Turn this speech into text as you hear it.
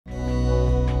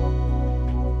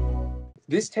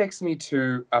this takes me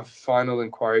to a final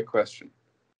inquiry question.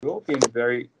 You've all been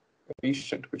very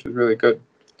efficient, which is really good.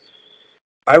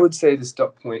 I would say this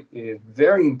dot point is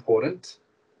very important.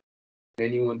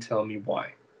 Anyone tell me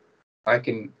why? I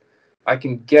can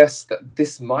guess that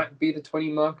this might be the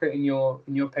 20 marker in your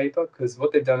paper, because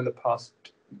what they've done in the past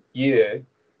year,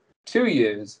 2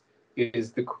 years,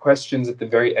 is the questions at the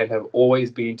very end have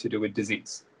always been to do with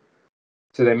disease.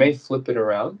 So they may flip it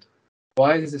around.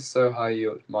 Why is this so high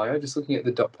yield, Maya? Just looking at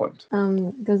the dot point.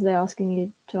 Because they're asking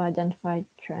you to identify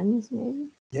trends, maybe?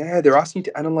 Yeah, they're asking you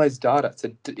to analyze data. So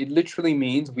it literally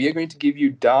means we are going to give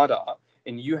you data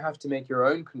and you have to make your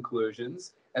own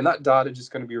conclusions. And that data is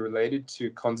just going to be related to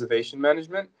conservation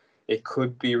management. It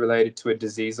could be related to a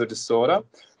disease or disorder,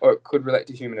 or it could relate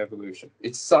to human evolution.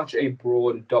 It's such a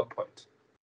broad dot point.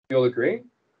 You'll agree?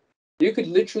 You could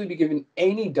literally be given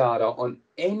any data on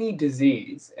any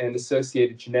disease and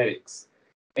associated genetics,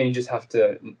 and you just have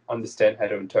to understand how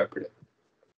to interpret it.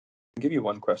 I'll give you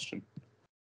one question.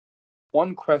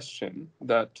 One question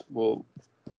that will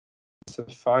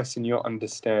suffice in your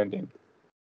understanding.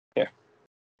 Yeah.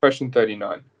 Question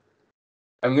 39.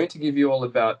 I'm going to give you all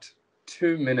about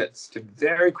 2 minutes to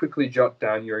very quickly jot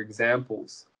down your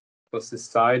examples for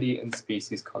society and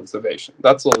species conservation.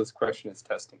 That's all this question is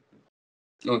testing.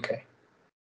 Okay.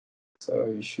 So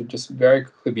you should just very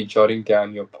quickly be jotting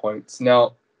down your points.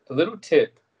 Now, a little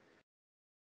tip.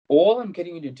 All I'm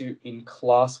getting you to do in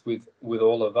class with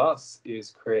all of us is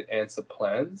create answer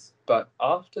plans. But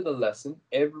after the lesson,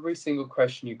 every single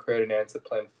question you create an answer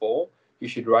plan for, you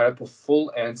should write up a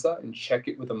full answer and check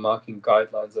it with the marking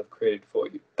guidelines I've created for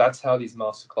you. That's how these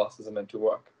master classes are meant to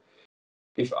work.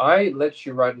 If I let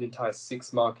you write an entire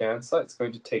 6-mark answer, it's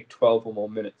going to take 12 or more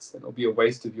minutes. And it'll be a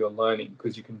waste of your learning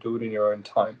because you can do it in your own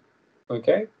time.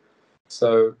 Okay?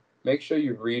 So make sure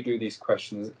you redo these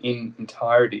questions in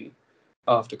entirety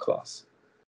after class.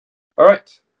 All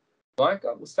right, Mike,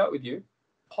 we'll start with you.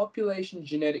 Population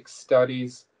genetics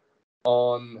studies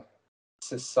on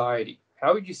society.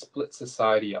 How would you split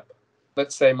society up?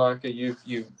 Let's say, Micah, you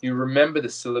remember the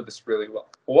syllabus really well.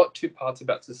 What 2 parts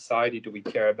about society do we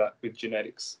care about with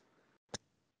genetics?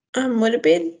 Would it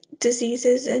be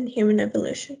diseases and human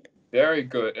evolution? Very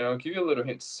good. And I'll give you a little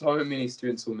hint. So many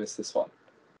students will miss this one,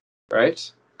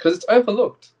 right? Because it's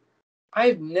overlooked.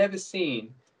 I've never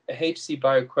seen a HSC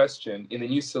bio question in the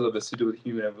new syllabus to do with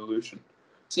human evolution.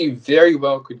 So you very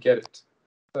well could get it.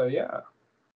 So yeah.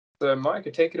 So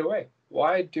Micah, take it away.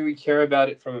 Why do we care about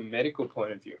it from a medical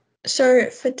point of view? So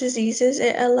for diseases,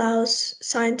 it allows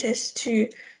scientists to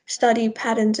study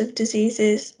patterns of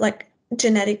diseases like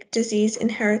genetic disease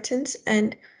inheritance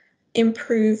and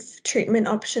improve treatment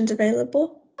options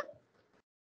available.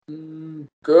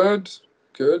 Good.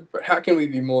 But how can we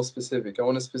be more specific? I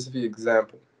want a specific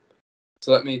example.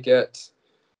 So let me get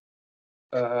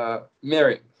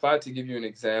Miriam. If I had to give you an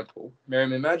example,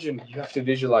 Miriam, imagine you have to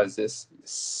visualize this.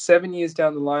 7 years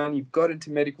down the line, you've got into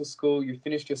medical school, you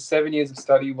finished your 7 years of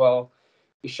study while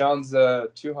Ishan's a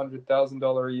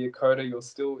 $200,000 a year coder, you're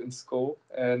still in school,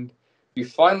 and you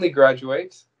finally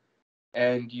graduate,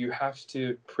 and you have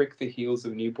to prick the heels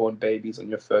of newborn babies on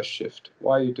your first shift.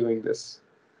 Why are you doing this?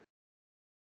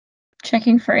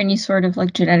 Checking for any sort of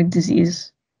genetic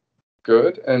disease.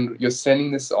 Good. And you're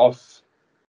sending this off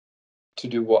to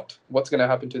do what? What's going to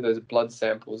happen to those blood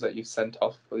samples that you've sent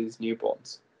off for these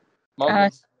newborns? Mom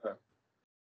wants to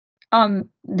know.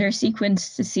 They're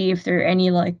sequenced to see if there are any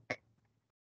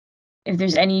if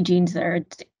there's any genes that are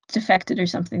defected or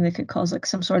something that could cause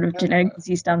some sort of genetic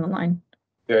disease down the line.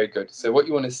 Very good. So what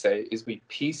you want to say is we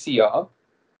PCR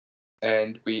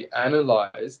and we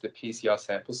analyze the PCR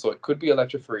sample. So it could be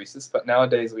electrophoresis, but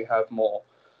nowadays we have more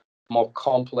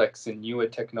complex and newer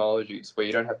technologies where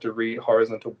you don't have to read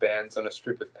horizontal bands on a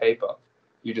strip of paper.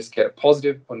 You just get a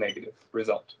positive or negative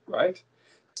result, right?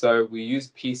 So we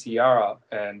use PCR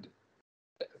and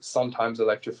sometimes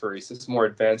electrophoresis, more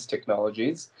advanced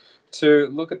technologies, to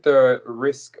look at the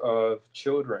risk of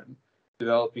children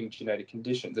developing genetic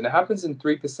conditions. And it happens in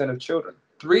 3% of children,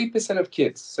 3% of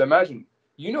kids. So imagine,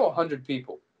 100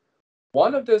 people.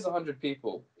 One of those 100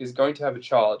 people is going to have a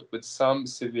child with some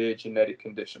severe genetic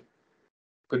condition.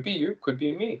 Could be you, could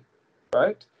be me,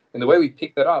 right? And the way we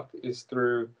pick that up is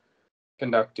through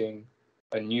conducting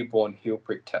a newborn heel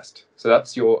prick test. So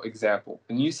that's your example.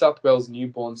 The New South Wales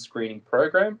Newborn Screening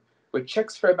Program, which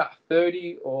checks for about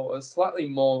 30 or slightly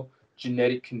more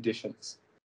genetic conditions.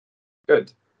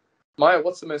 Good. Maya,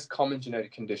 what's the most common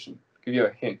genetic condition? I'll give you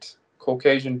a hint.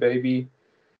 Caucasian baby,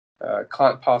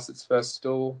 can't pass its first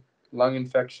stool, lung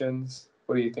infections.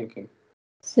 What are you thinking?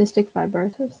 Cystic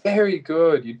fibrosis. Very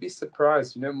good. You'd be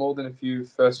surprised. You know more than a few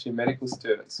first-year medical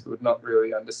students who would not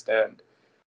really understand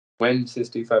when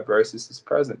cystic fibrosis is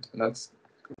present. And that's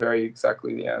very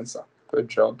exactly the answer. Good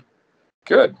job.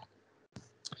 Good.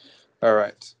 All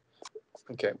right.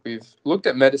 Okay, we've looked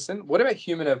at medicine. What about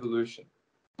human evolution?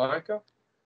 Monica,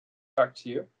 back to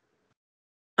you.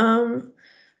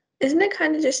 Isn't it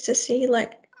kind of just to see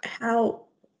like how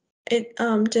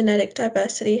genetic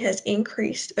diversity has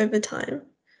increased over time?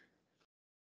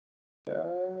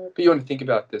 But you want to think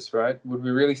about this, right? Would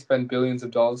we really spend billions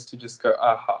of dollars to just go,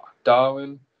 aha,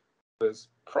 Darwin was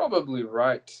probably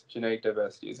right, genetic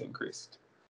diversity has increased?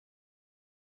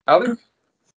 Alec,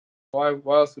 why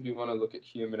else would you want to look at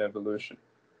human evolution?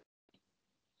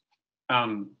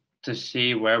 To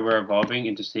see where we're evolving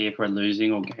and to see if we're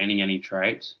losing or gaining any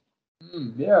traits.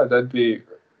 Yeah, that'd be,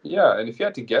 yeah. And if you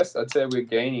had to guess, I'd say we're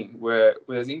gaining where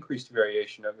there's increased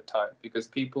variation over time because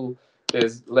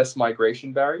there's less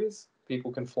migration barriers.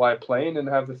 People can fly a plane and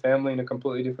have the family in a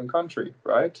completely different country,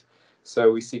 right?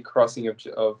 So we see crossing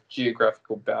of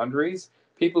geographical boundaries.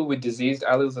 People with diseased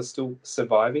alleles are still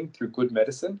surviving through good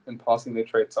medicine and passing their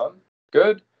traits on.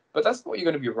 Good, but that's not what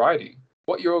you're going to be writing.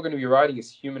 What you're all going to be writing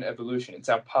is human evolution. It's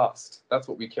our past. That's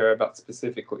what we care about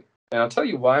specifically. And I'll tell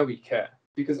you why we care.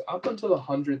 Because up until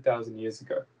 100,000 years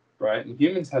ago, right, and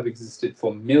humans have existed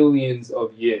for millions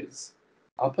of years,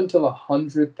 up until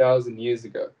 100,000 years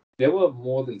ago, there were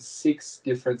more than 6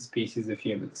 different species of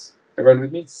humans. Everyone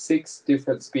with me? 6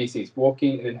 different species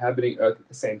walking and inhabiting Earth at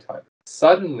the same time.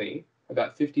 Suddenly,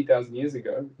 about 50,000 years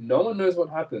ago, no one knows what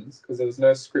happens because there was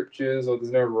no scriptures or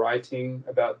there's no writing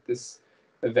about this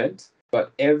event,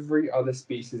 but every other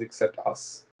species except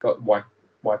us got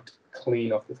wiped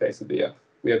clean off the face of the Earth.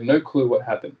 We have no clue what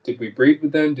happened. Did we breed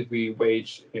with them? Did we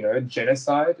wage,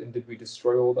 genocide? And did we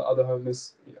destroy all the other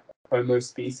Homo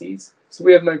species? So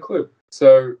we have no clue.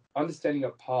 So understanding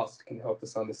our past can help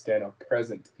us understand our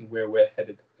present and where we're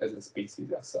headed as a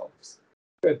species ourselves.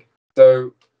 Good.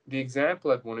 So the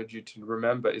example I've wanted you to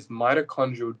remember is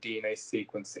mitochondrial DNA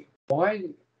sequencing. Why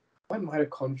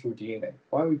mitochondrial DNA?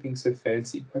 Why are we being so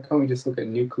fancy? Why can't we just look at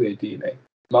nuclear DNA?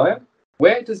 Maya?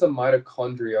 Where does the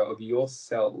mitochondria of your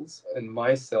cells and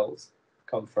my cells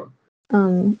come from?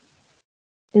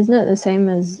 Isn't it the same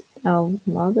as our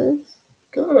mothers?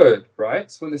 Good, right?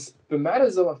 So when the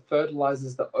spermatozoa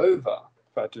fertilizes the ova,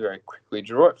 if I had to very quickly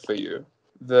draw it for you,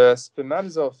 the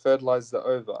spermatozoa fertilizes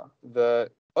the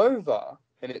ova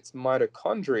and its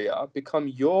mitochondria become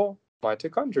your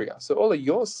mitochondria. So all of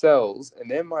your cells and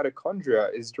their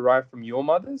mitochondria is derived from your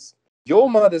mother's. Your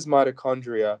mother's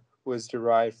mitochondria was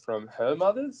derived from her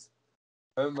mother's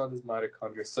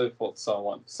mitochondria, so forth, so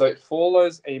on. So it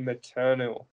follows a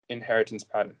maternal inheritance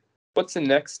pattern. What's the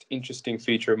next interesting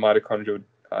feature of mitochondrial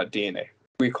DNA?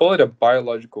 We call it a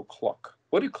biological clock.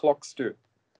 What do clocks do?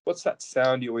 What's that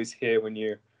sound you always hear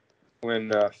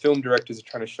when film directors are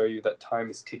trying to show you that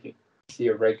time is ticking? You see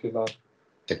a regular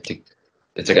tick tick.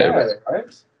 It's okay. Yeah,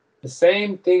 right? The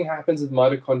same thing happens with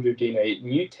mitochondrial DNA. It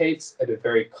mutates at a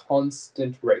very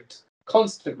constant rate.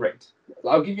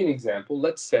 I'll give you an example.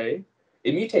 Let's say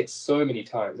it mutates so many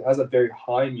times. It has a very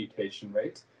high mutation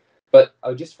rate. But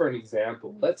just for an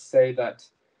example, let's say that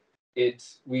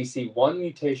we see one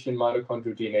mutation in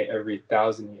mitochondrial DNA every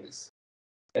 1,000 years.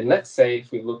 And let's say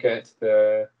if we look at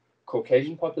the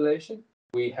Caucasian population,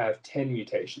 we have 10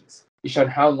 mutations. Ishan,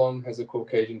 how long has the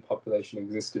Caucasian population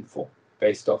existed for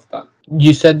based off that?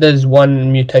 You said there's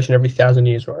one mutation every 1,000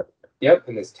 years, right? Yep,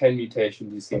 and there's 10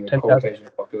 mutations you see in the 10,000. Caucasian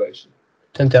population.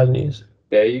 10,000 years.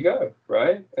 There you go,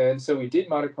 right? And so we did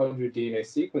mitochondrial DNA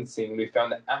sequencing, and we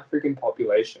found the African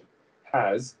population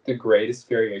has the greatest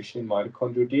variation in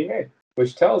mitochondrial DNA,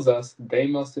 which tells us they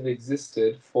must have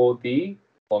existed for the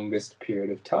longest period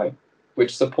of time,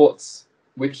 which supports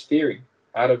which theory?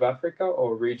 Out of Africa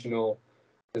or regional?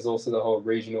 There's also the whole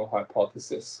regional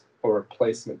hypothesis or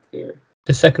replacement theory.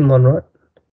 The second one, right?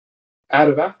 Out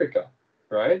of Africa,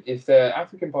 right? If the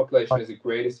African population has the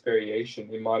greatest variation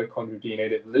in mitochondrial DNA,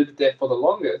 they've lived there for the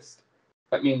longest,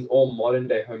 that means all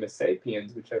modern-day Homo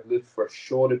sapiens, which have lived for a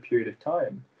shorter period of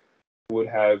time, would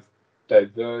have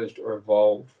diverged or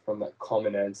evolved from that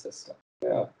common ancestor.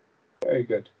 Yeah, very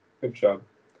good. Good job.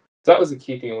 So that was the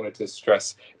key thing I wanted to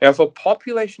stress. Now, for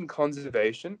population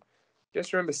conservation,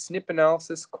 just remember SNP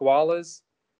analysis, koalas,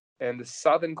 and the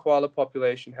southern koala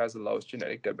population has the lowest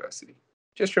genetic diversity.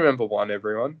 Just remember one,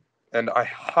 everyone. And I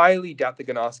highly doubt they're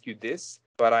going to ask you this,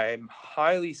 but I am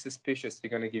highly suspicious they're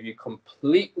going to give you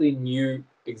completely new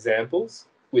examples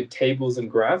with tables and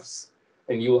graphs,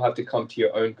 and you will have to come to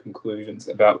your own conclusions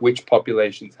about which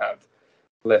populations have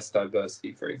less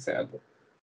diversity, for example.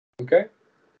 Okay?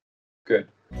 Good.